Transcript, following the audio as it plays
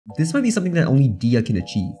This might be something that only Dehya can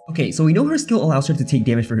achieve. Okay, so we know her skill allows her to take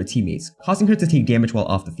damage for her teammates, causing her to take damage while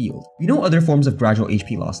off the field. We know other forms of gradual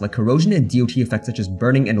HP loss, like corrosion and DOT effects such as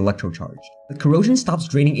burning and electrocharge. The corrosion stops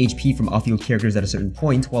draining HP from off-field characters at a certain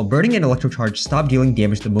point, while burning and electrocharge stop dealing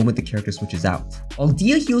damage the moment the character switches out. While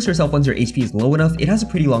Dehya heals herself once her HP is low enough, it has a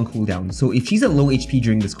pretty long cooldown, so if she's at low HP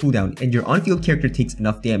during this cooldown and your on-field character takes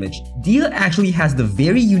enough damage, Dehya actually has the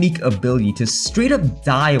very unique ability to straight up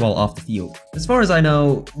die while off the field. As far as I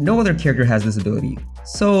know, no other character has this ability.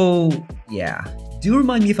 So yeah. Do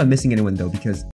remind me if I'm missing anyone though, because